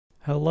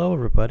Hello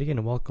everybody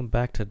and welcome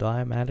back to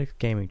Diamatic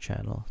Gaming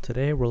Channel.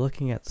 Today we're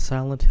looking at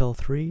Silent Hill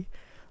 3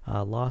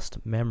 Lost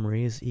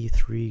Memories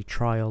E3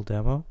 trial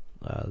demo,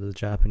 the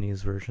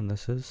Japanese version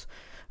this is.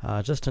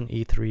 Just an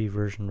E3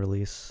 version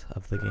release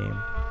of the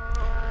game.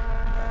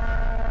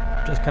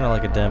 Just kind of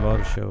like a demo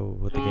to show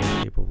what the game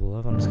is capable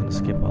of. I'm just going to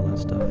skip all that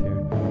stuff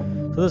here.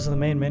 So this is the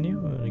main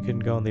menu, and you can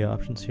go in the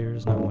options here.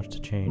 There's not much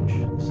to change.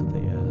 This is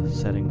the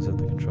settings of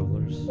the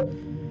controllers.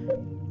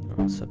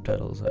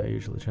 Subtitles, I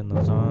usually turn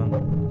those on.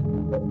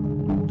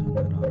 Turn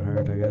that on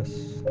hard, I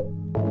guess.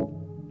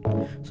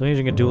 So I'm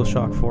using a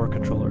DualShock 4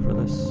 controller for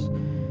this.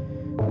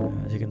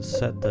 As you can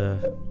set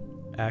the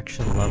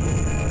action level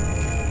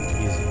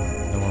easy,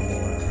 normal,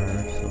 or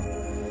hard. So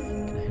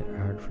I'm gonna hit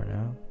hard for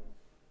now.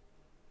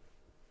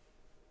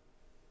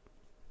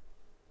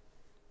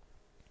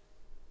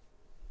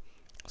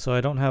 So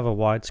I don't have a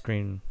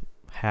widescreen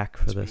hack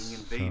for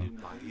this, so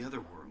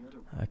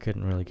I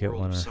couldn't really get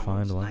one or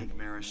find one.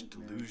 Nightmarish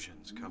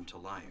delusions come to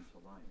life.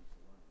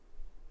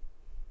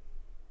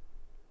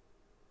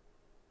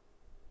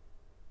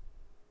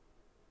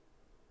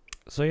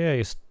 So yeah,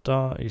 you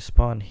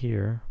spawn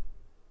here.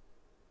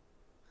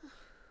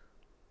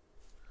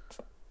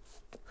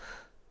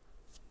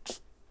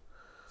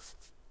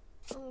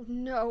 Oh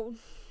no,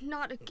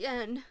 not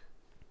again.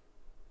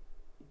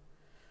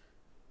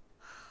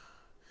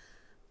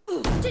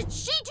 Did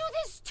she do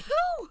this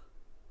too?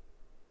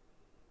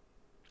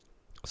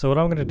 So what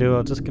I'm going to do,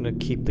 I'm just going to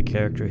keep the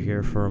character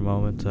here for a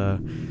moment,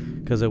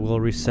 because it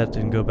will reset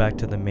and go back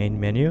to the main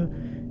menu,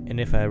 and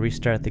if I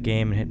restart the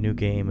game and hit new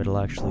game, it'll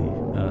actually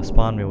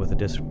spawn me with a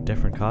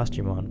different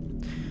costume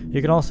on.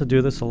 You can also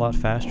do this a lot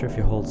faster if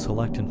you hold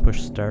select and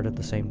push start at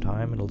the same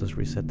time. It'll just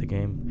reset the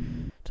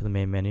game to the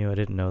main menu. I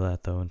didn't know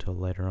that though until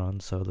later on,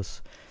 so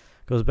this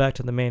goes back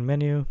to the main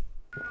menu.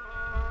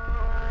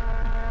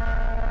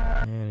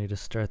 And you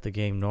just start the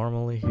game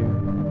normally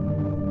here.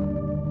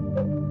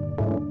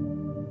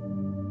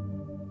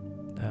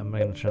 I'm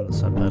going to turn the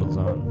subtitles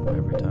on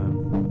every time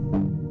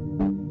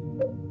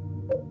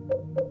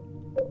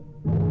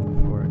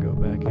before I go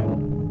back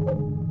in.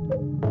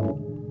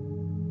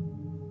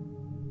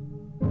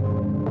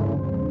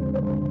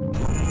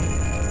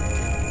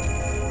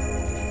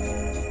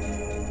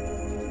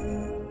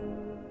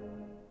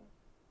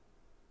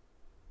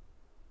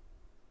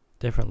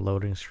 Different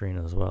loading screen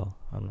as well.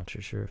 I'm not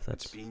too sure if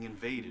that's being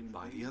invaded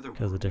by the other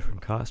because of a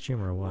different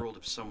costume or what. The world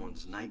of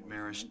someone's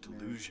nightmarish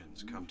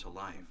delusions come to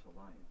life.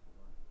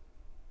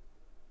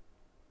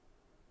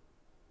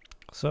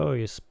 So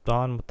you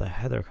spawn with the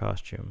Heather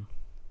costume.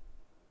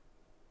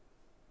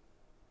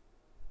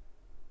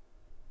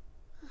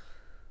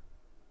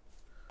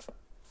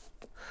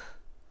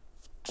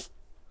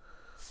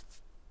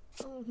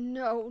 Oh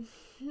no,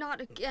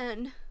 not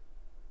again.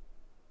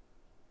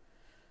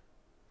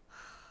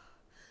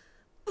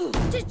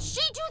 Did she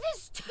do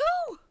this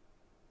too?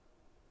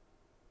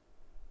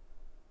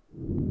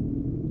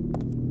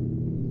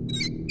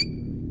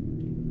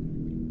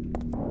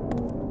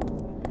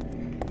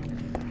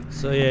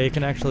 So yeah, you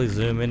can actually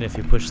zoom in if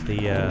you push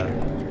the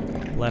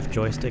left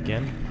joystick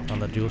in on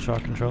the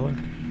DualShock controller.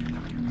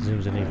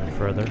 Zooms in even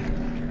further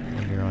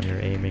when you're on your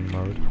aiming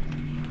mode.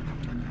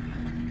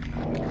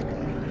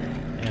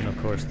 And of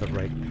course the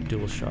right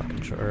DualShock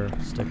controller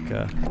stick, you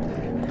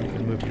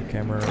can move your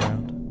camera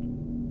around.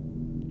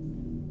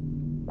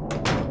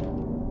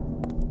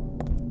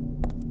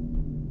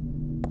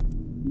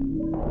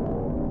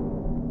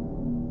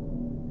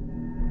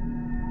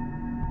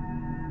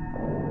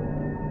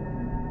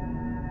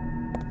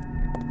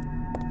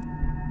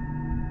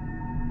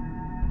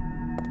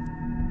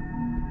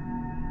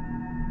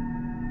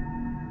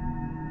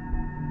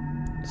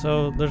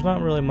 So there's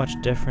not really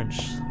much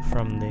difference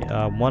from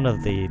the one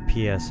of the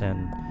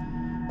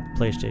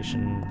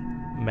PlayStation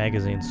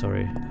Magazine,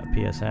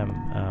 PSM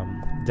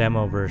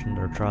demo version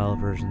or trial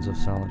versions of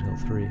Silent Hill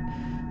 3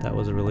 that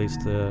was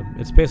released.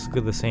 It's basically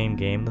the same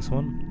game, this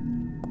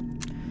one.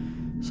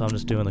 So I'm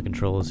just doing the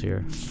controls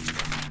here.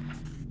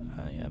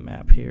 Yeah,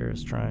 map here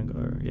is triangle,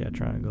 or yeah,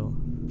 triangle.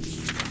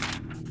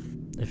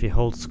 If you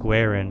hold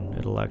square in,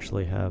 it'll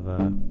actually have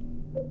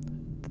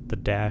the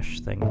dash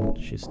thing.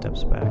 She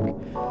steps back.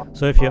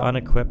 So if you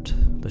unequipped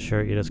the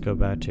shirt, you just go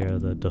back to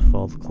the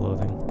default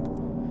clothing.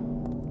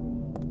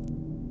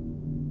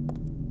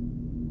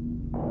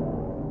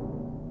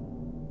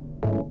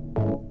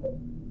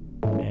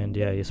 And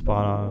yeah, you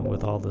spawn on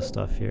with all this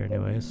stuff here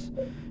anyways,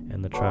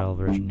 in the trial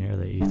version here,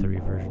 the E3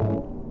 version.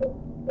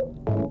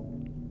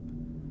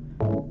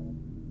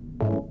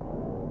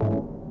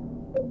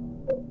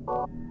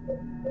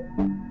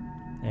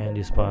 And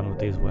you spawn with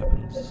these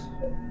weapons.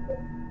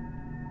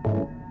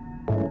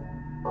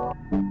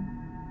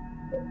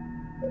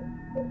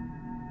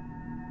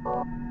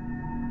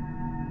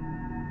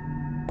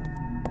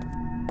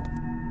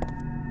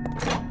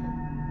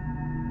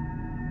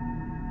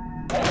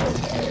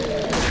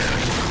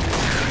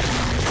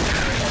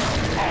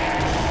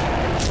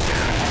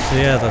 So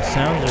yeah, the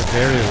sounds are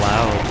very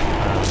loud.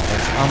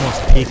 It's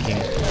almost peaking,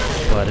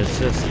 but it's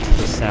just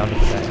the sound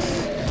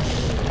effects.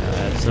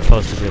 It's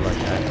supposed to be like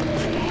that.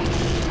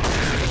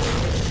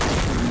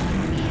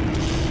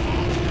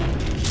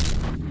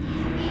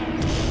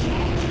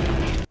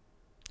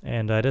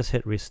 and I just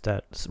hit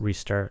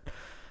restart.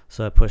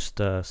 So I pushed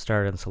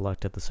start and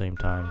select at the same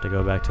time to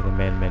go back to the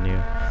main menu.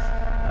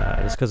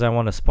 Just because I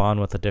want to spawn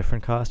with a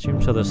different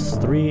costume. So there's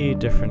 3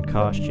 different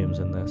costumes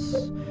in this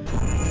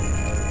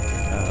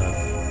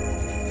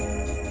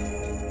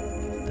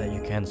that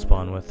you can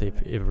spawn with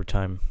every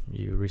time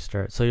you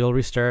restart. So you'll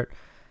restart,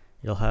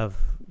 you'll have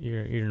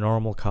your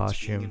normal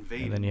costume,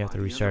 and then you have to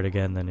restart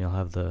again, then you'll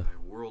have the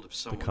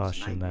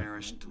costume that,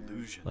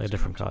 like a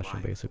different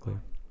costume basically.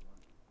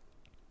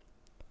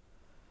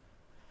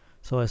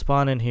 So I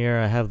spawn in here,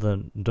 I have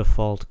the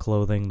default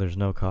clothing, there's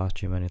no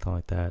costume, anything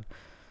like that.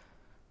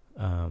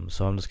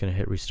 So I'm just going to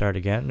hit restart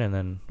again, and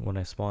then when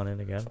I spawn in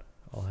again,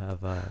 I'll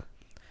have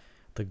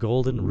the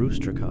golden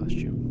rooster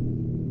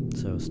costume.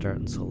 So start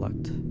and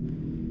select,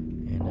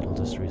 and it'll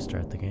just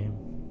restart the game.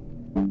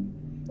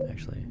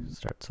 Actually,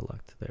 start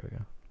select, there we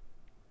go.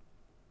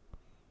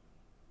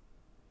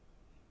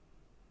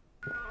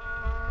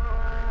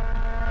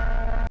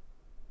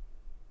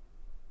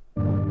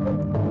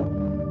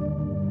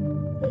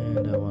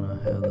 And I want to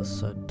have the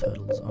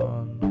subtitles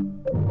on.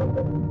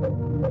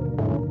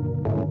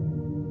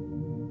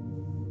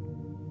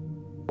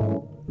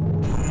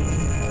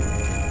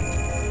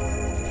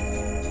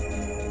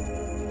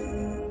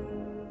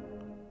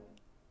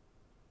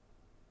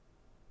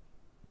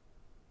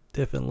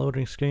 Different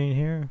loading screen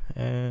here,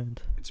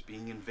 and It's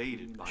being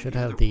invaded by should the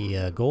have other the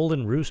world.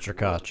 golden rooster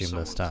The world of costume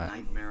this someone's time.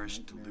 Nightmarish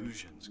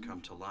delusions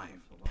come to life.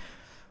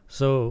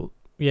 So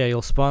yeah,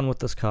 you'll spawn with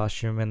this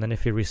costume, and then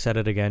if you reset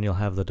it again, you'll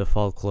have the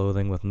default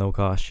clothing with no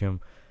costume,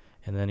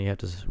 and then you have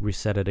to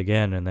reset it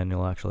again, and then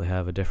you'll actually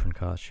have a different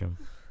costume.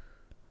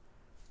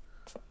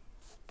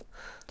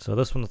 So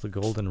this one's the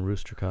golden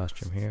rooster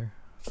costume here.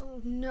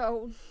 Oh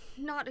no,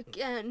 not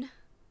again.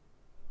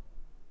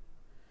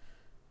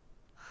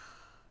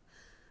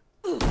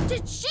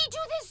 Did she do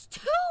this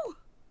too?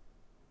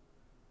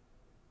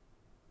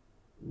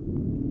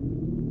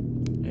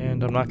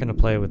 And I'm not going to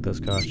play with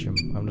this costume.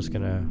 I'm just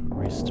going to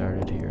restart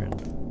it here.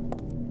 And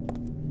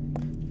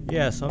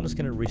yeah, so I'm just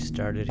going to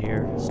restart it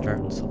here. Start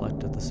and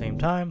select at the same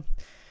time.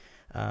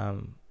 I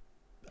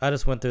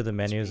just went through the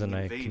menus and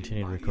I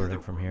continued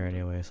recording from here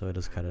anyway, so I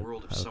just cut it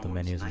out the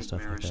menus and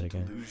stuff like that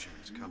again.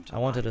 I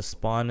wanted to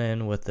spawn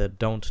in with the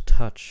Don't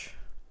Touch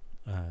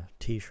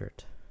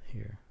t-shirt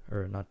here.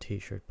 Or not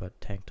t-shirt,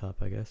 but tank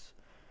top, I guess.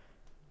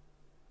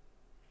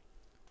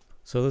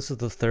 So this is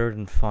the 3rd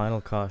and final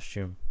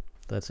costume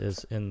that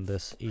is in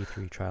this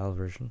E3 trial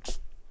version.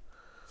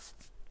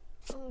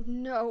 Oh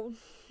no,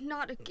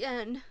 not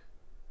again.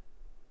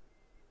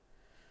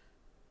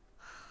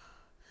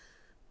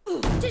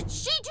 Did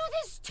she do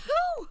this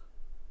too?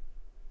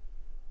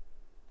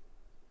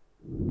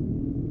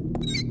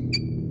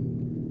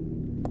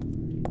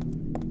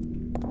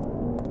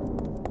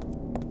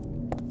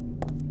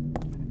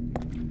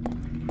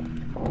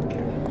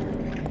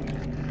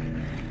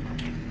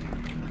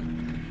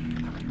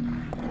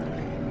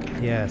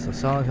 Yeah, so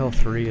Silent Hill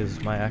 3 is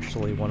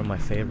actually one of my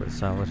favorite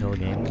Silent Hill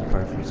games,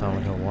 apart from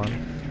Silent Hill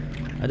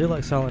 1. I do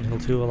like Silent Hill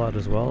 2 a lot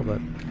as well,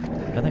 but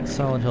I think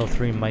Silent Hill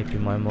 3 might be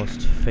my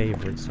most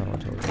favorite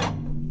Silent Hill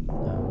game.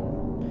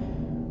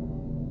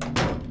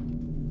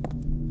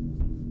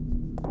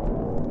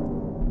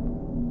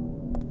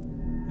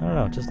 I don't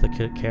know, just the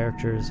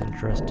character is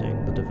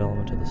interesting, the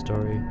development of the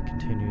story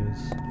continues.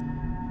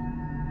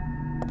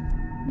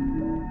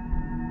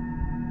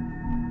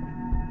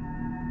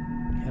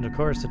 And of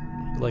course,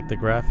 like the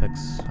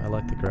graphics, I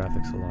like the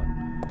graphics a lot.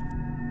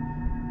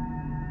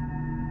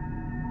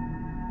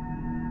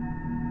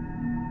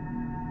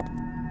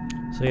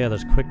 So yeah,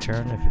 there's quick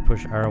turn if you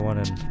push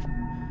R1 and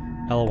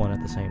L1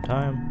 at the same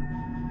time.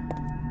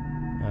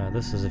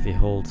 This is if you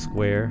hold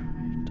square,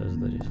 it does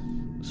the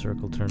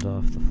circle, turns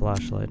off the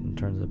flashlight and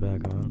turns it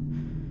back on.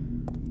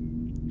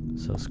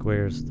 So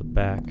square is the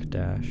back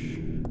dash,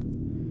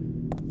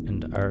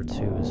 and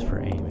R2 is for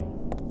aiming.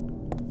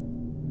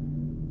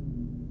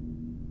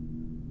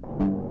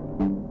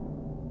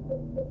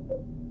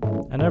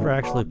 I never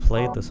actually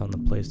played this on the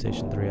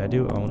PlayStation 3. I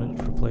do own it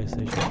for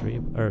PlayStation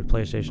 3 or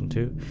PlayStation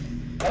 2,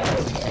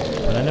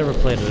 but I never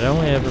played it. I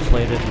only ever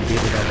played it and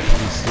beat it on the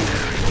PC,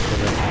 so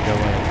that I can go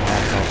in and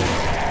hack all the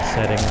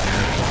settings and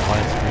make the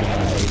widescreen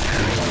and HD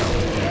and stuff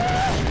like that.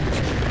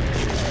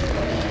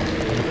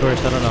 And of course,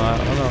 I don't know.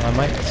 I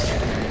might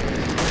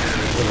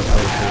get a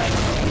PlayStation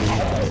 3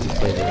 and maybe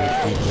play the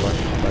HD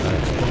collection, but I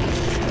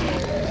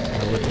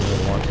wouldn't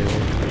really want to.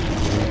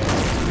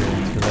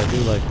 Because I do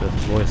like the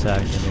voice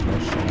acting in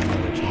this, and I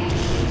know they changed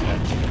the voice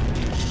acting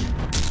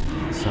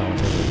in Silent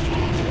Hill HD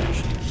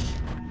collection.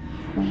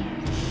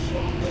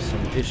 There's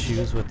some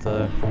issues with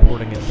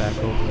porting it back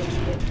over to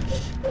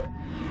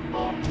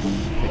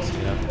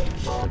fixing it up.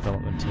 The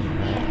development team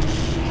had.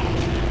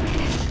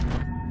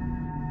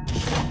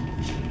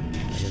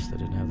 I guess they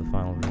didn't have the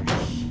final version.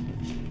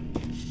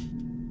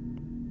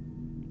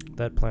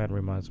 That plan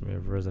reminds me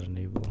of Resident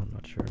Evil. I'm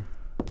not sure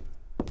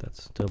if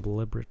that's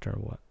deliberate or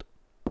what.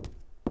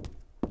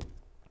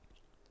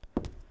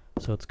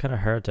 So it's kind of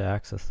hard to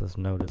access this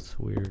node. It's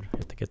weird. You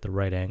have to get the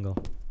right angle.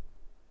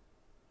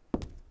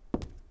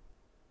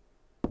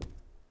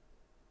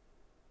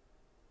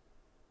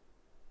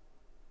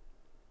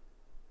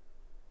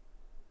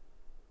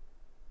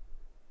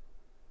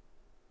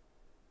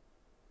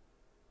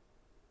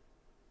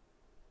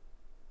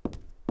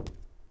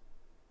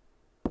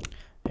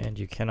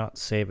 you cannot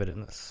save it in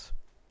this.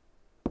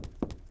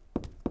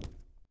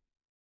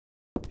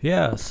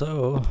 Yeah,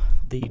 so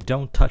the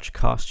don't touch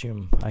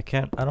costume. I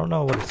don't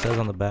know what it says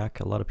on the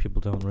back. A lot of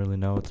people don't really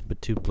know. It's a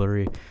bit too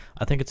blurry.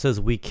 I think it says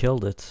we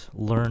killed it,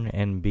 learn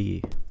and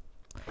be.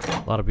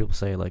 A lot of people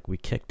say like we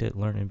kicked it,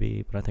 learn and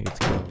be, but I think it's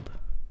killed.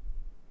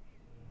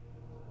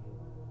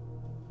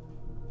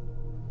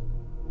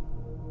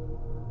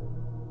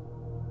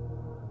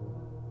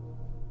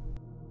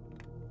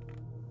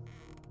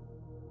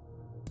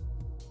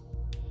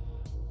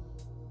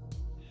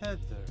 Heather.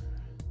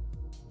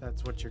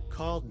 That's what you're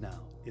called now,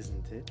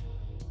 isn't it?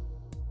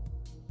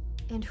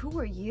 And who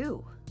are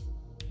you?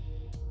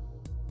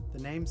 The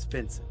name's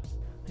Vincent.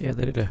 Yeah,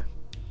 they did a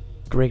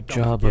great Don't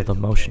job forget of the it,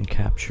 motion okay?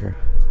 capture.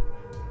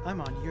 I'm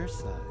on your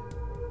side.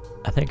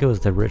 I think it was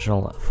the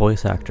original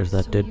voice actors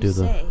that So did you do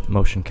the say,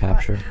 motion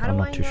capture. how I'm do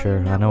not I too know sure.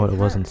 you're I not know with it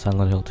was her? in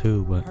Silent Hill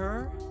 2, but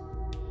Her?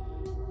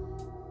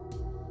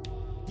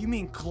 You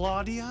mean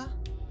Claudia?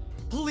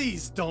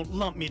 Please don't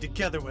lump me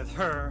together with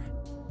her.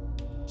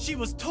 She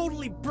was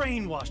totally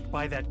brainwashed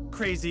by that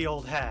crazy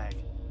old hag.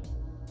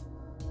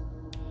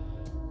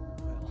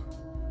 Well,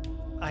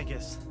 I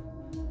guess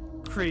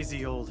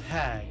crazy old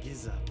hag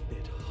is a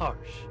bit harsh.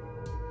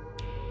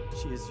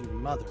 She is your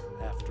mother,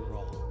 after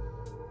all.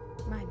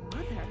 My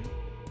mother?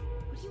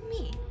 What do you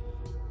mean?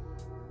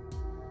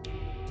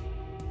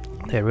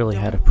 they really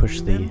had to Don't push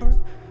remember?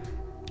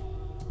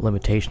 the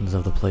limitations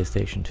of the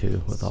PlayStation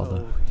 2 with all the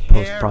So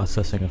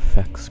post-processing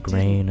effects,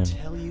 grain, didn't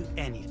and tell you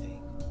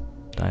anything.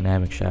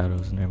 dynamic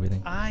shadows and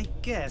everything. I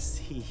guess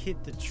he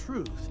hid the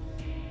truth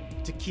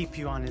to keep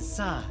you on his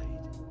side.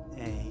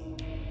 Eh?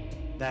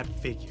 That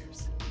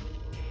figures.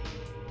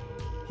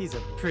 He's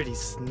a pretty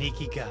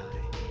sneaky guy.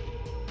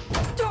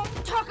 Don't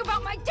talk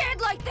about my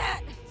dad like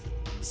that!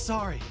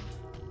 Sorry.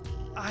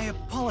 I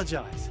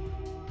apologize.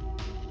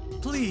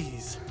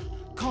 Please,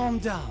 calm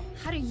down.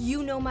 How do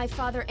you know my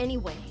father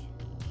anyway?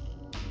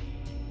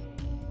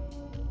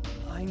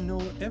 I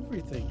know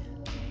everything.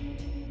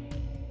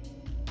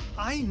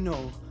 I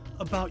know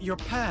about your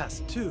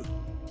past, too.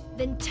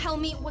 Then tell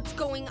me what's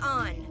going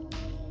on.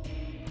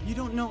 You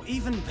don't know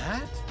even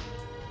that?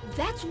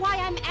 That's why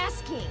I'm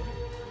asking.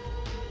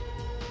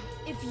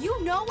 If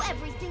you know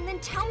everything, then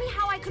tell me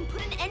how I can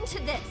put an end to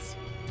this.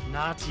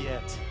 Not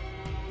yet.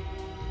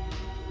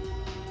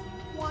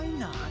 Why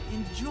not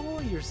enjoy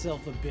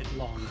yourself a bit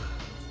longer?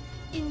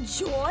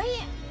 Enjoy?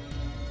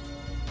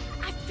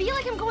 I feel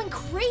like I'm going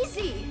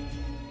crazy.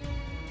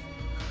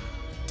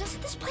 Does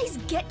this place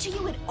get to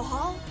you at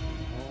all?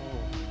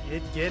 Oh,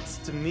 it gets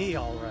to me,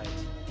 all right.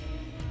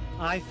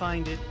 I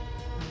find it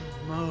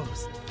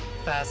most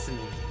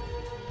fascinating.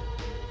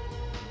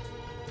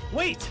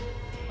 Wait!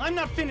 I'm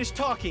not finished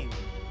talking!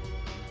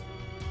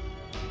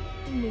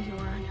 I knew you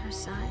were on her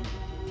side.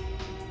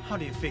 How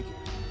do you figure?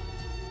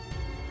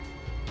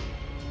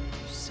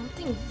 There's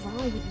something wrong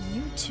with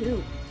you,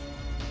 too.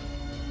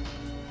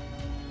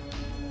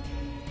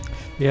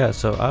 Yeah,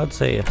 so I'd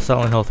say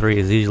Silent Hill 3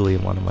 is easily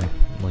one of my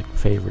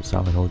favorite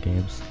Silent Hill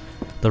games.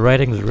 The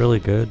writing is really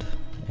good,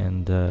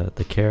 and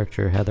the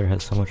character Heather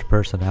has so much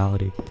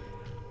personality,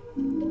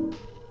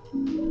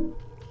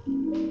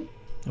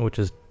 which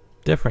is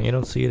different. You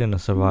don't see it in a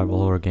survival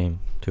horror game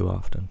too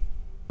often.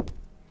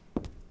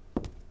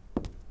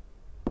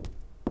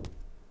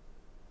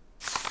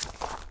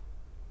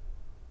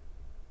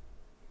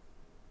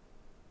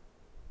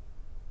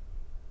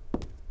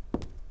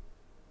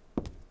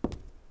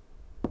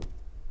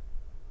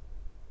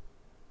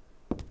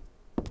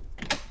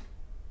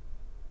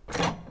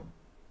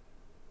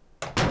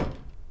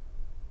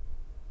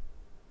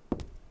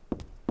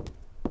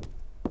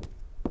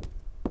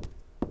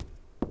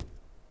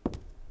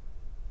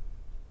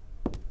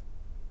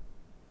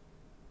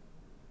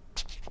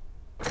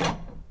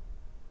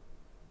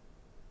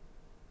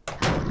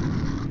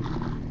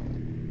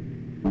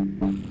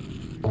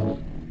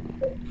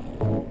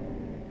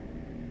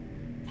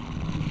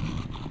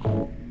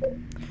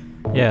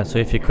 Yeah, so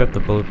if you equip the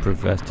bulletproof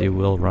vest, you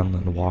will run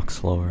and walk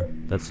slower.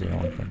 That's the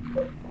only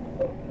thing.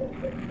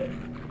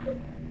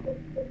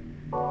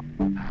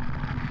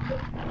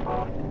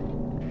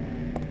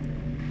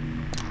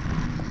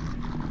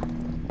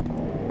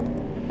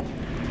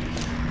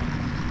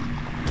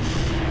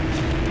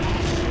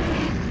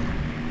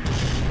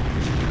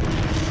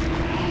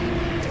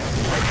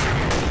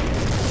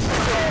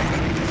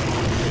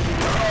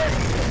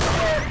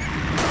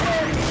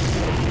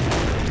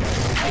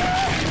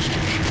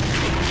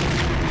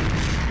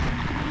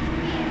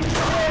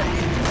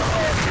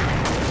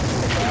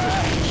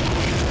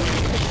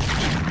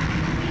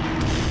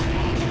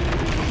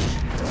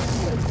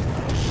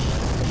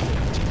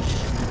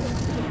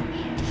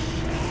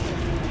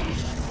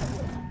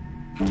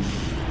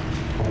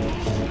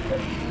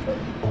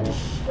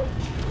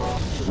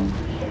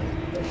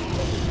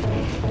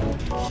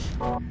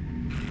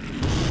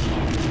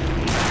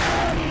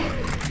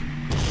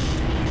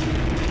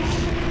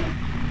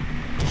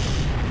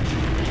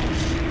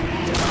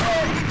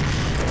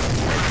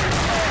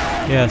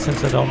 Yeah,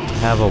 since I don't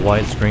have a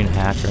widescreen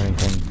hack or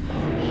anything,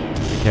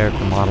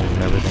 character models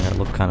and everything that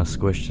look kind of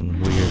squished and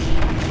weird.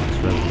 It's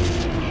really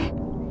weird.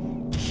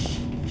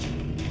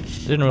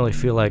 Didn't really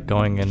feel like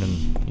going in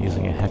and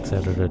using a hex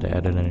editor to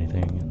edit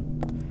anything.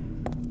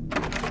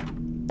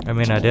 I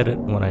mean, I did it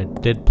when I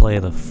did play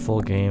the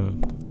full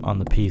game on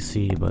the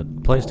PC,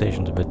 but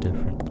PlayStation's a bit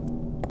different.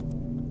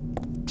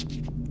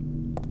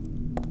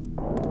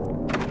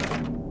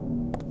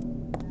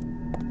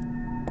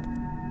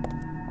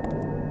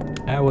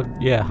 I would,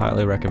 yeah,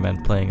 highly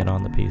recommend playing it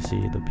on the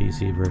PC. The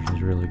PC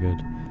version's really good.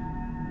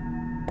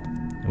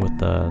 With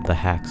the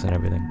hacks and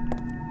everything.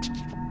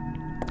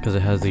 Because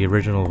it has the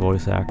original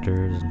voice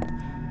actors, and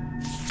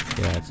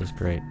yeah, it's just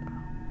great.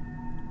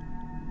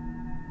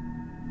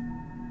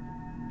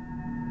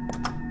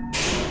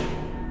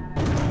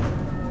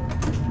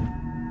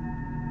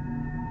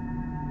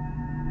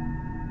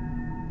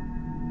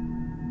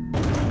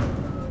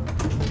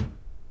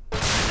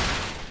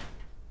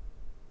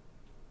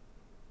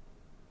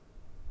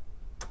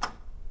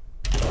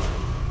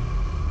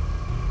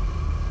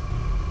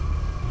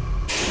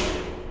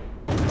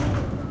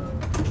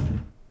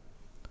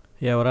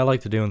 Yeah, what I like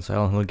to do in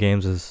Silent Hill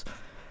games is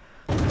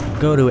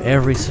go to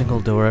every single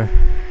door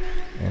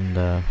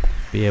and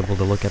be able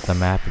to look at the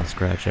map and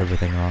scratch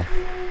everything off.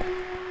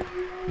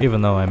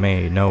 Even though I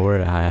may know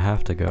where I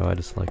have to go, I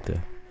just like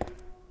to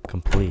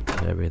complete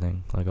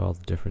everything, like all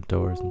the different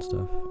doors and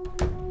stuff.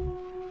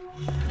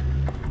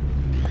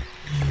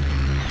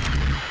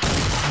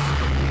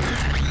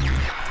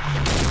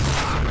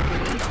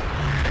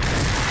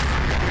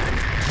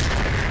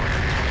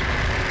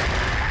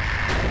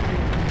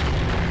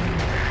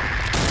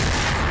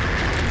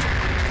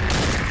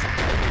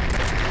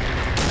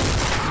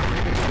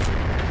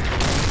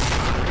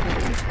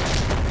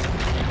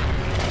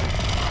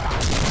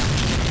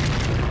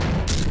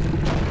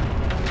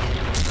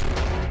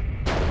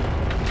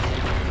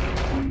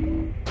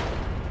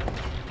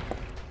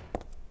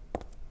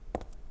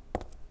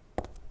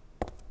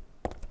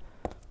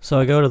 So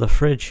I go to the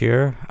fridge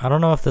here. I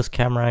don't know if this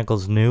camera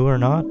angle's new or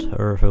not,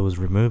 or if it was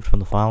removed from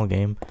the final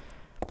game,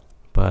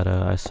 but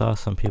I saw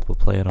some people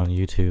play it on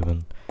YouTube,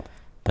 and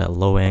that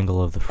low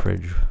angle of the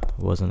fridge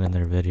wasn't in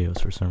their videos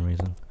for some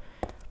reason.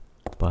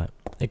 But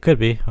it could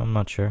be, I'm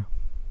not sure.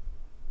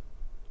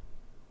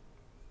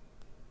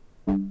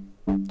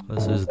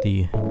 This is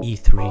the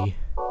E3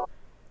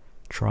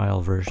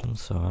 trial version,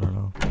 so I don't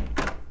know.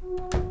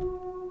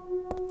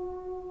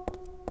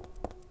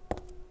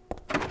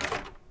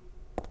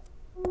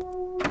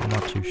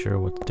 Too sure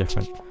what's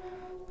different,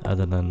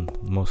 other than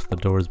most of the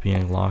doors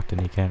being locked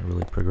and you can't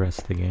really progress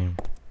the game,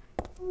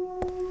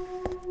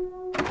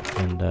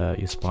 and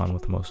you spawn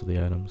with most of the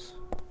items.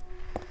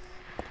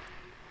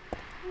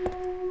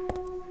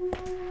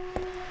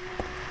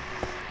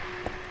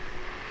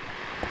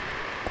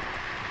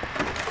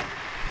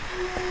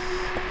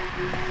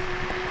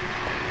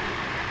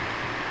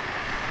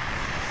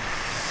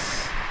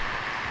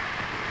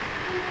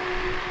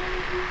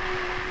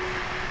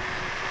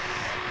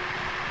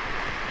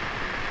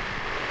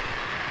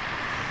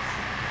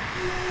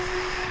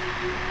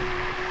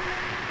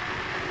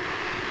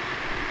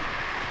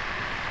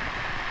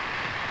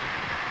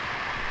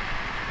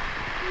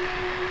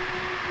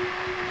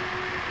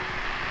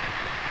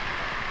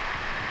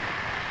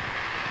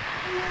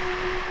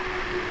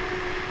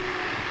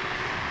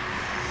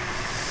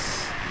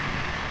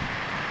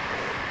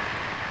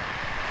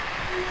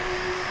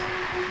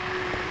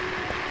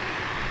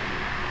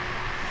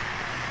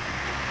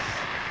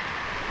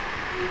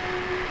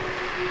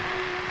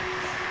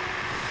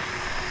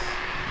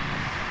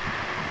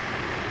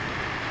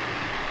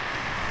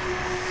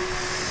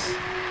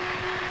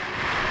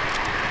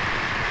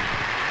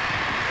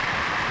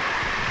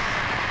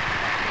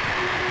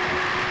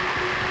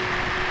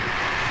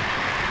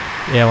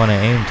 Yeah, when I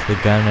aimed the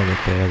gun at it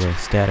there, the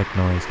static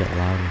noise got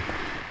louder,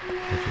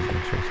 which is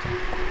interesting.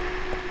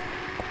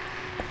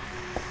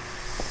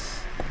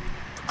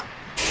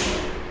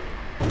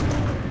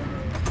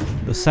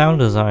 The sound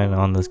design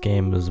on this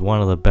game is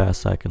one of the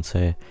best, I can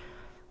say.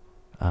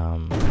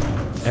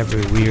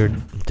 Every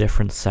weird,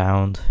 different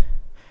sound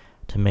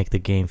to make the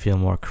game feel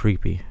more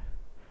creepy.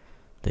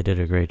 They did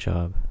a great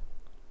job.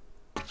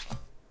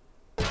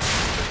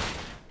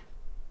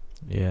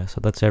 Yeah, so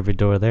that's every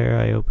door there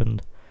I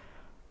opened.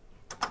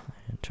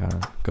 And trying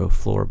to go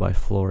floor by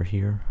floor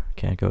here.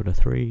 Can't go to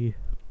 3.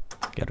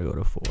 Gotta go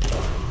to 4.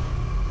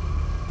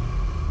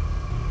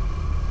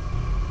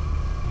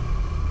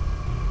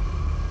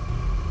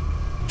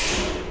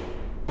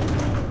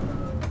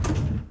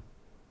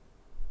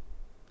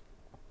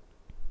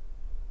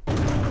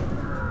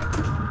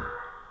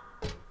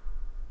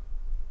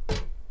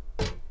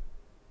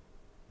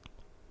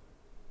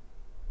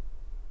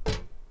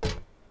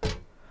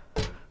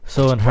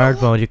 So in hard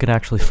mode, you can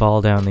actually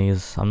fall down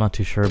these. I'm not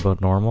too sure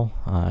about normal.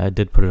 I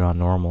did put it on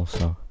normal,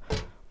 so.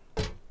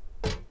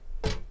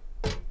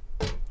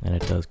 And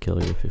it does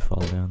kill you if you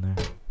fall down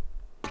there.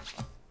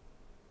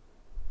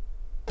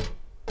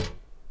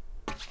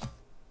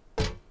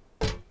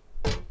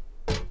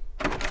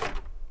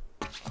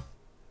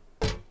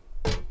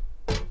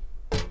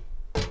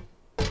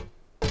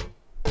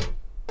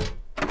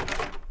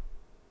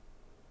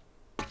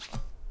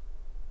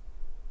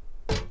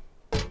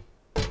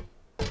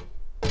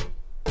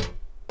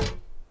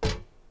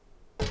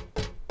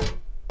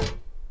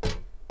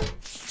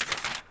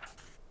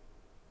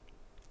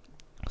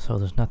 So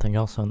there's nothing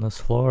else on this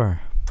floor.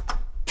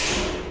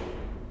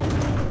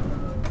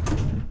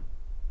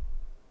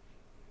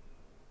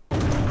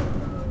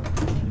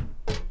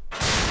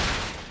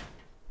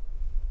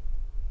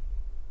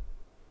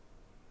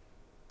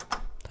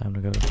 Time to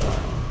go to bed.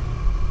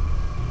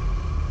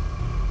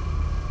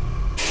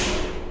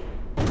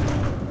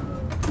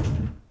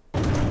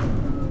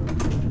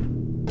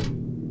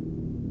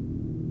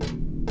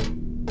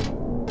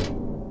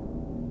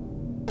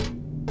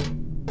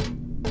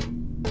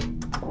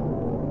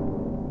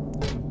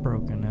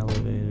 Broken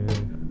elevator.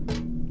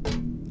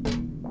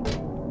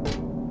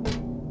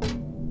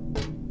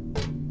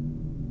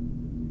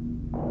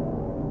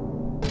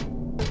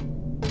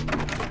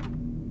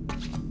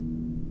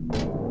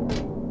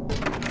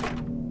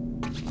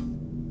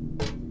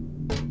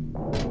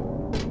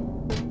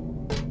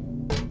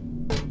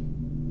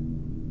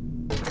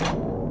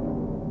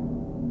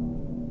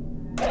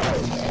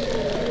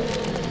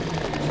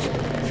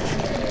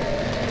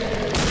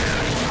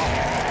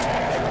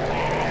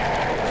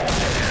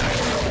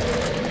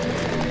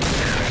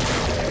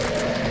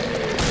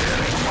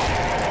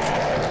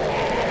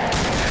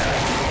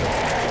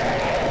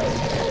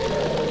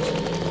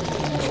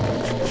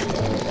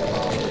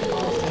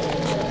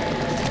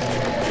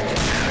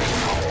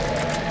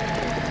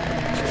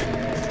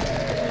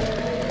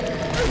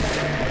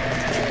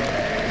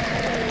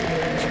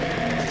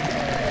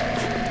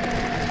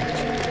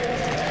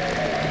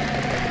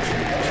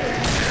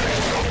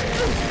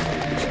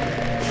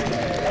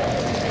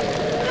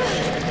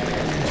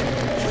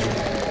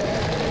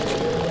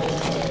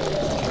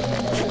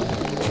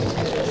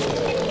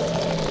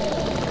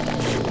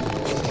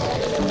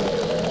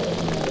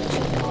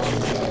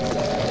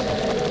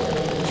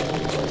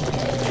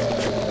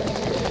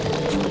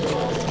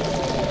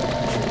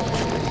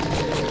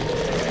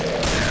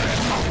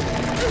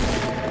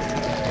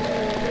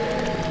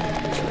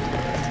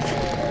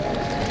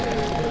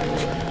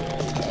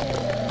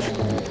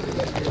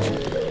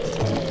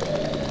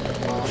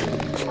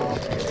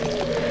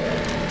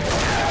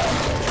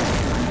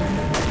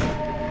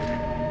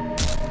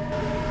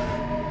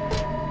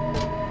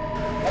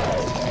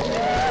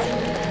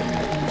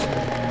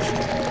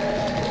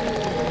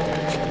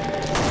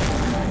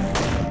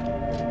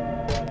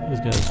 These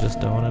guys just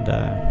don't want to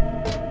die.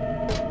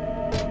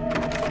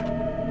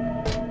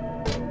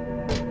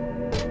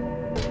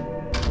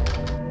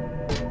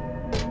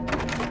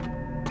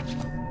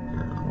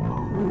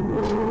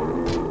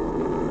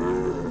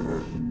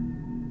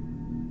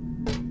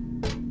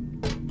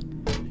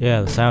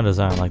 Yeah, the sound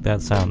design, like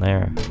that sound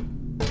there,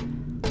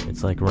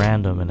 it's like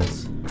random and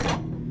it's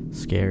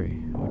scary,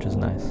 which is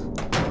nice.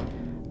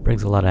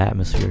 Brings a lot of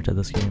atmosphere to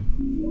this game.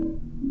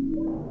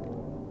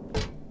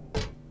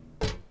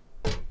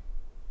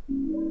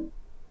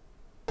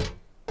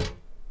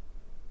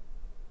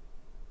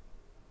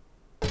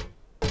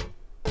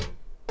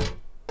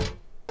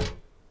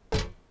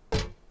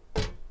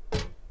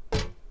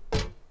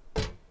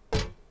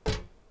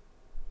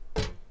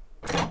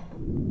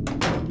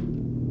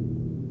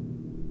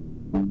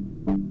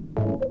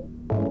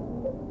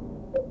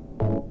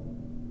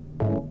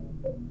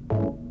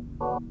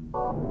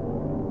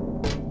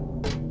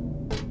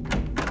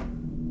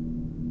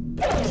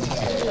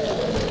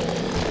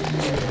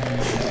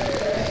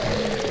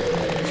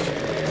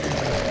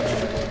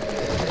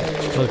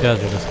 Those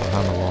guys are just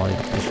behind the wall. You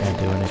can't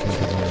do anything to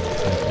them.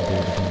 There's nothing to do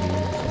anything to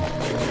you.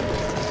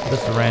 So.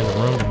 Just a random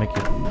room to make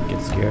you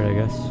get scared, I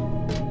guess.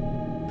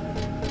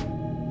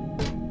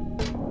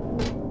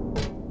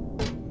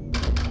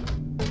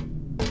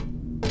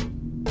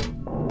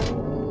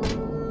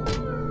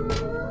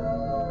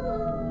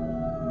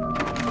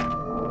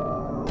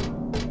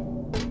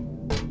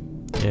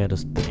 Yeah,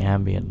 just the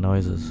ambient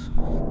noises,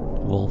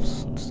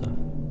 wolves and stuff.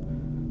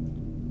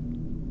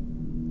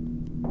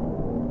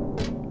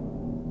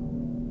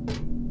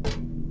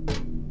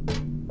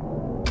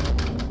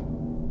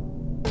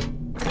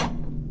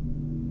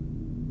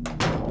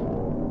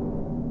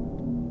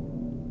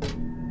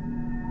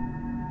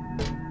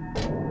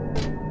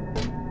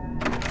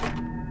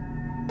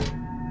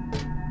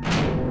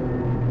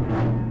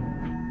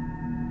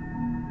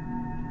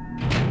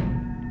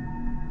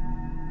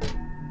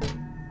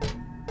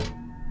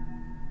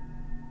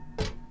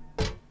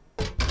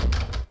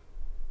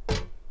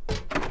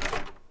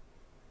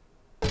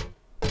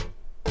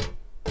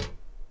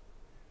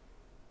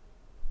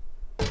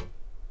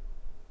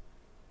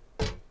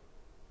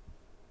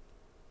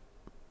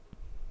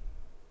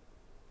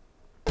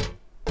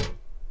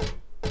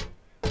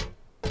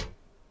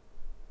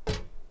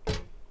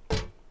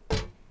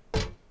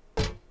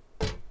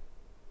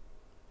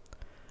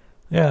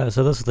 Yeah,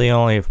 so this is the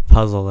only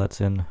puzzle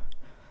that's in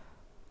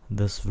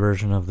this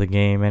version of the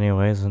game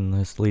anyways, and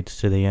this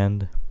leads to the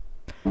end.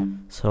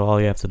 So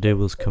all you have to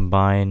do is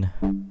combine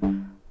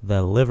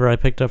the liver I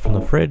picked up from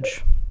the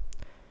fridge,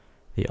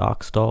 the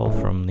ox doll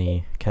from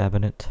the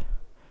cabinet,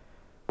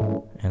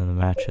 and the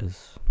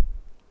matches.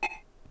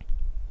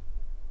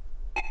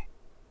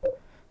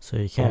 So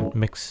you can't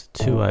mix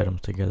two items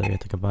together, you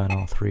have to combine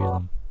all three of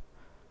them.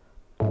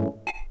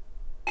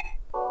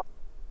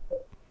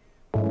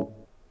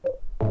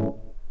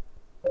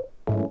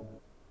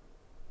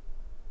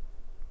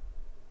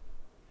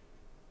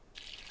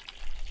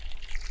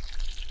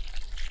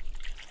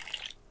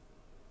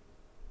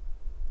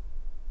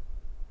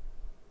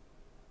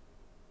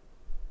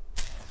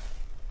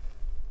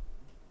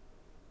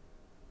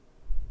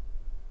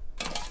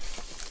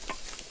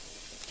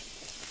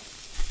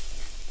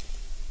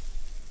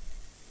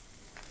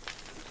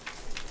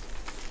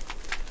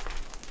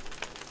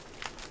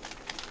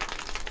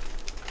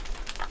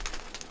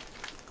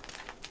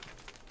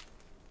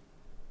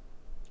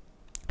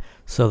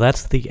 So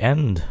that's the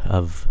end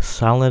of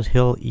Silent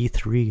Hill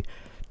E3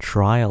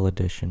 Trial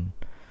Edition,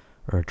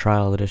 or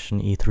Trial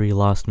Edition E3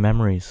 Lost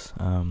Memories.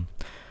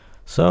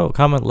 So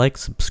comment, like,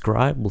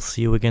 subscribe. We'll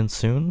see you again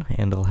soon,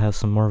 and I'll have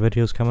some more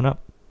videos coming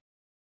up.